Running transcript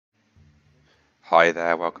Hi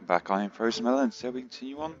there, welcome back. I am Frozen Melon. So we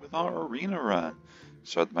continue on with our arena run.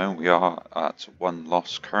 So at the moment we are at 1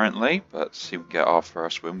 loss currently, but see if we get our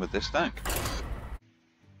first win with this deck.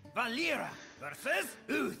 Valera versus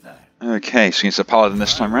Uther. Okay, so against the Paladin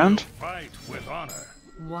this time round. Fight with honor.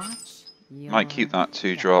 Might keep that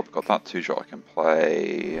 2-drop, got that 2-drop I can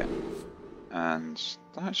play. And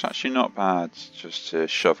that's actually not bad, just to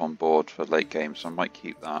shove on board for late game, so I might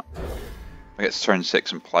keep that. If I get to turn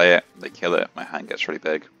 6 and play it, they kill it, my hand gets really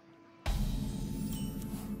big.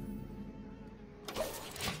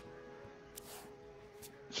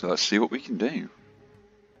 So let's see what we can do.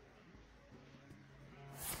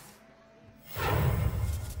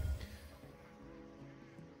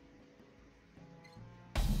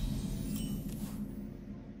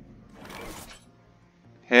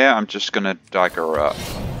 Here I'm just going to dagger up.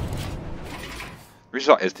 The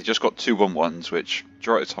result is they just got 2/1/1s, which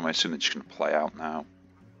majority of the time I assume they're just going to play out now.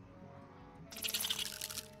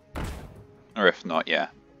 Or if not, yeah.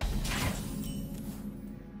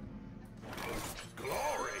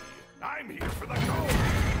 Glory! I'm here for the gold.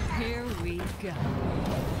 Here we go.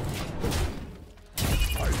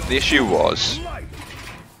 The issue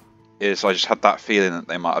is I just had that feeling that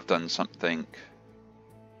they might have done something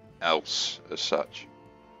else as such.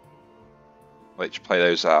 Which, play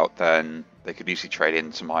those out, then they could easily trade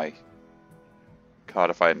into my card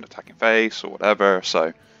if I had an attacking face or whatever,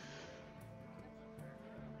 so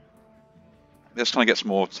this kind of gets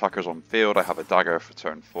more attackers on field. I have a dagger for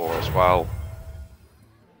turn 4 as well.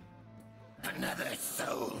 Another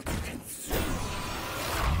soul to consume.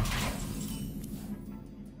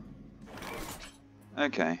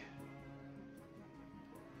 Okay.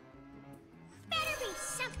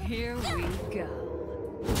 Here we go.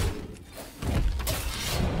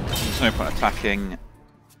 There's no point attacking,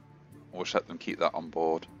 or just let them keep that on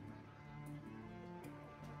board.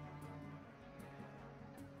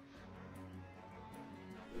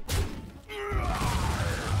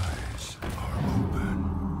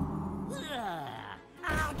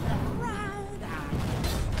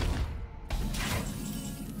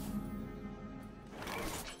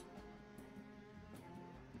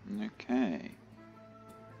 Okay.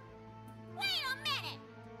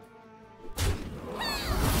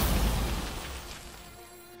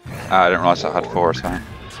 I didn't realise I had 4 attack.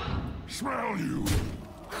 Smell you.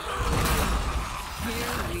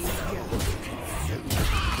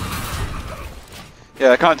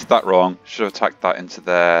 Yeah, I kind of did that wrong. Should have attacked that into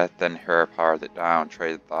there, then her powered it down,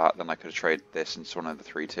 traded that, then I could have traded this into one of the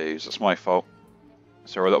 3/2s. That's my fault.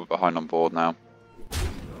 So we're a little bit behind on board now.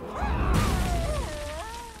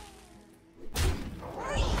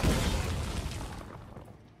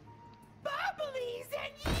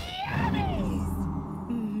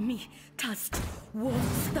 Me dust won't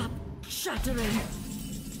stop shattering.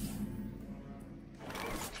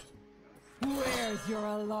 Where's your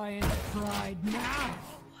alliance pride now?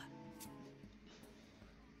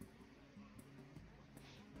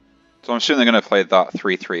 So I'm assuming they're going to play that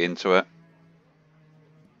 3/3 into it.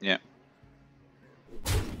 Yeah.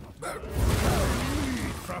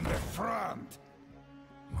 From the front.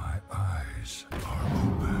 My eyes are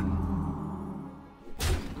open.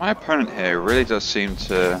 My opponent here really does seem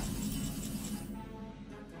to...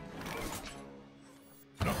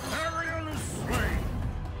 The Arian is slain.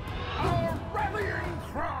 Our rallying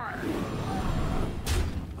cry.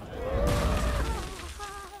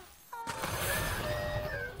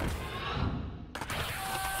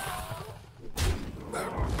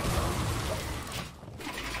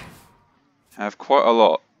 have quite a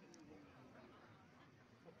lot.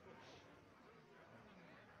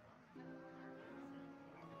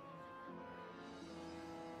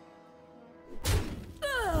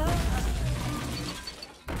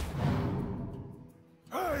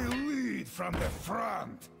 I lead from the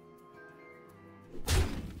front.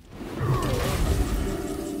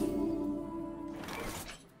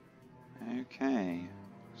 Okay,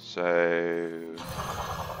 so...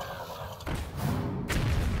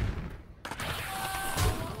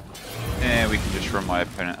 yeah, we can just run my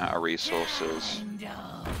opponent out of resources.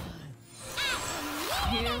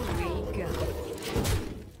 Here we go.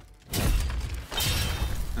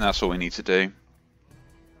 And that's all we need to do.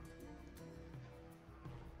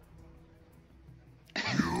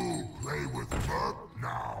 You play with mud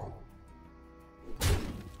now.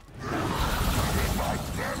 In my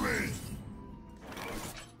belly.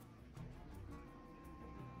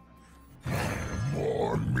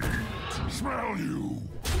 More meat. Smell you.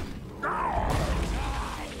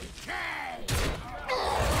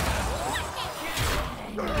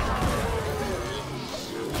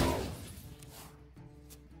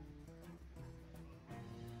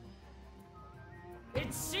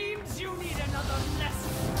 It seems you need another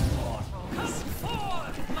lesson, mortal. Come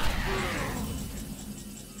forth, my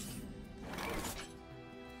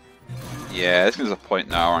Yeah, this is a point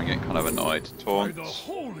now where I'm getting kind of annoyed. By Taunt. the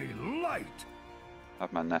holy light.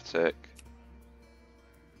 Have magnetic.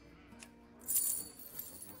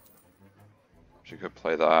 She could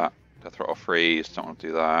play that. Death Rattle freeze, don't want to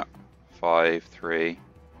do that. 5, 3.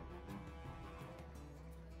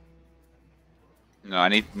 No, I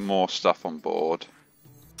need more stuff on board.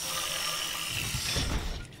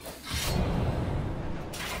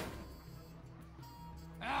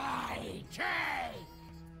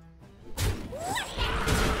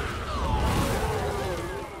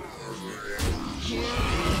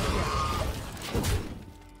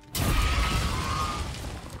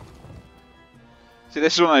 See,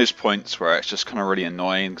 this is one of those points where it's just kind of really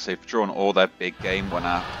annoying because they've drawn all their big game one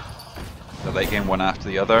after the late game one after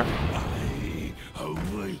the other. I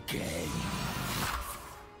awaken.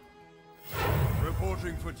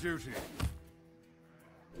 Reporting for duty.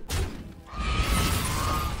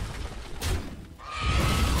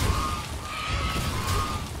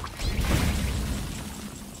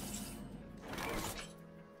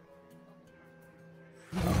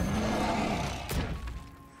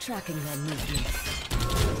 tracking their movements.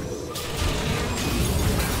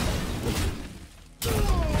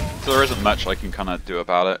 So there isn't much I can kind of do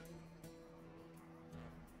about it.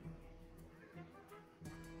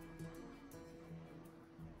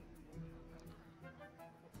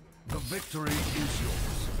 The victory is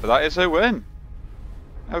yours. But that is a win.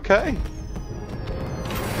 Okay.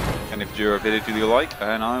 And if you're a video you like,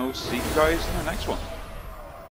 and I will see you guys in the next one.